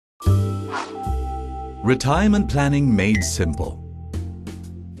Retirement planning made simple.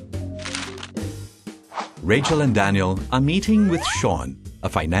 Rachel and Daniel are meeting with Sean, a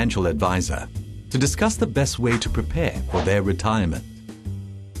financial advisor, to discuss the best way to prepare for their retirement.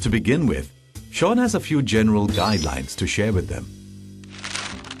 To begin with, Sean has a few general guidelines to share with them.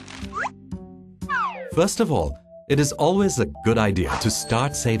 First of all, it is always a good idea to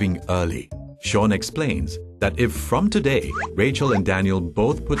start saving early. Sean explains that if from today, Rachel and Daniel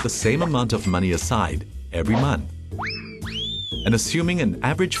both put the same amount of money aside every month, and assuming an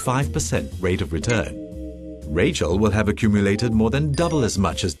average 5% rate of return, Rachel will have accumulated more than double as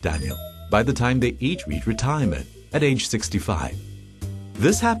much as Daniel by the time they each reach retirement at age 65.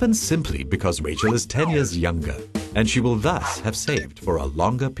 This happens simply because Rachel is 10 years younger, and she will thus have saved for a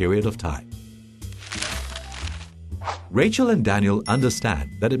longer period of time. Rachel and Daniel understand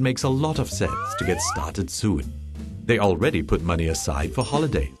that it makes a lot of sense to get started soon. They already put money aside for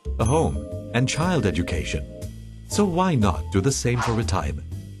holidays, a home, and child education. So why not do the same for retirement?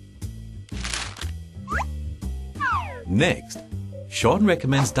 Next, Sean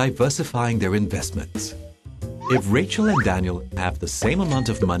recommends diversifying their investments. If Rachel and Daniel have the same amount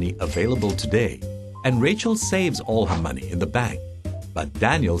of money available today, and Rachel saves all her money in the bank, but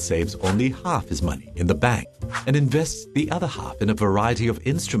Daniel saves only half his money in the bank and invests the other half in a variety of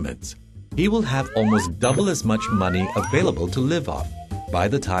instruments, he will have almost double as much money available to live off by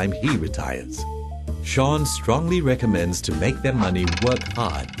the time he retires. Sean strongly recommends to make their money work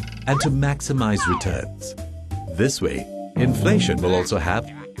hard and to maximize returns. This way, inflation will also have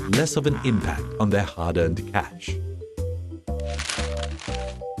less of an impact on their hard-earned cash.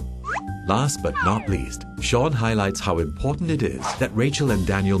 Last but not least, Sean highlights how important it is that Rachel and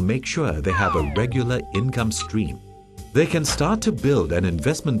Daniel make sure they have a regular income stream. They can start to build an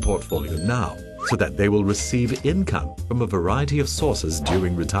investment portfolio now so that they will receive income from a variety of sources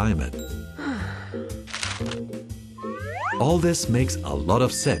during retirement. All this makes a lot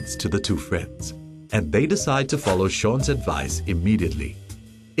of sense to the two friends, and they decide to follow Sean's advice immediately.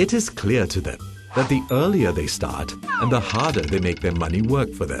 It is clear to them that the earlier they start and the harder they make their money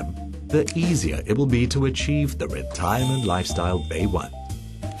work for them, the easier it will be to achieve the retirement lifestyle they want.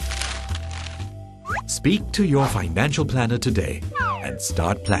 Speak to your financial planner today and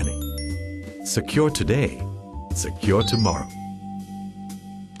start planning. Secure today, secure tomorrow.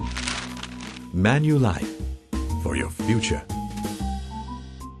 Manulife, for your future.